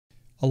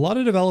A lot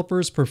of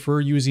developers prefer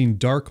using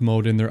dark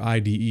mode in their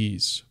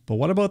IDEs, but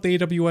what about the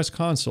AWS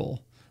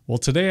console? Well,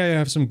 today I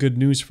have some good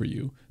news for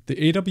you. The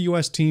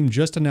AWS team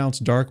just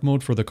announced dark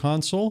mode for the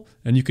console,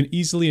 and you can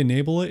easily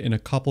enable it in a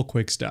couple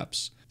quick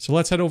steps. So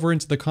let's head over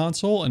into the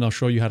console and I'll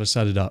show you how to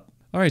set it up.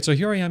 Alright, so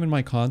here I am in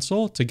my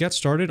console. To get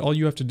started, all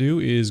you have to do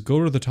is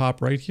go to the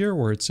top right here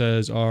where it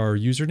says our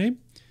username.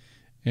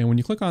 And when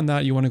you click on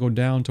that, you want to go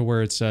down to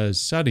where it says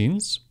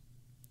settings.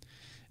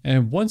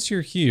 And once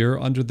you're here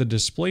under the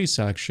display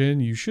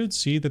section, you should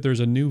see that there's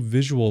a new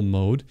visual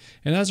mode.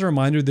 And as a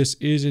reminder, this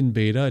is in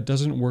beta. It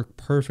doesn't work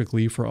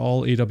perfectly for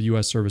all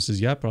AWS services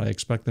yet, but I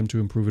expect them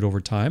to improve it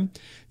over time.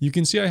 You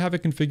can see I have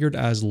it configured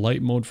as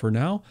light mode for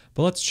now,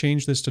 but let's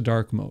change this to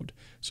dark mode.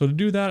 So to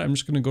do that, I'm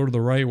just going to go to the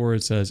right where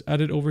it says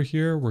edit over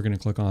here. We're going to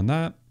click on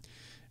that.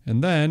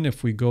 And then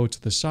if we go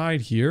to the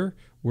side here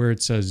where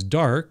it says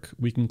dark,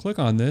 we can click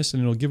on this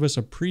and it'll give us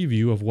a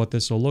preview of what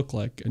this will look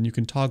like. And you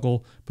can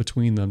toggle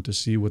between them to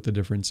see what the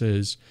difference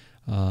is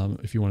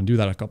if you want to do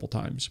that a couple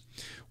times.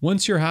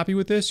 Once you're happy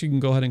with this, you can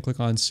go ahead and click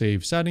on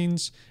Save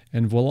Settings,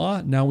 and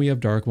voila, now we have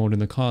dark mode in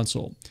the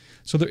console.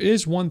 So there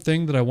is one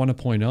thing that I want to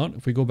point out.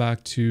 If we go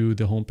back to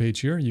the home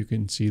page here, you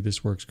can see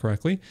this works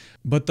correctly.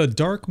 But the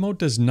dark mode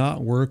does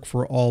not work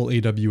for all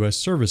AWS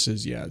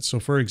services yet. So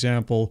for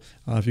example,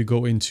 if you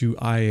go into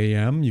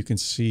IAM, you can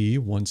see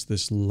once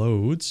this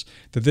loads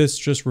that this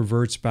just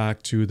reverts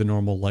back to the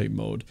normal light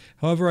mode.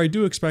 However, I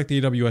do expect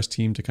the AWS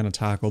team to kind of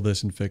tackle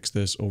this and fix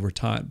this over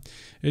time.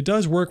 It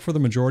does work for the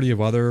majority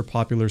of other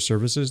popular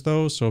services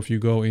though. So if you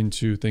go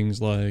into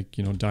things like,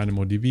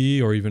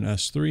 DynamoDB or even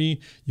S3,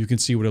 you can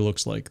see what it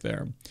looks like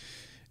there.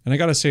 And I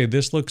gotta say,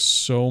 this looks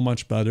so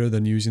much better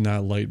than using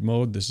that light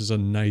mode. This is a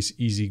nice,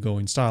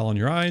 easygoing style on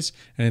your eyes,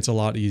 and it's a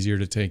lot easier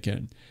to take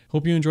in.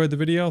 Hope you enjoyed the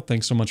video.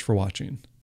 Thanks so much for watching.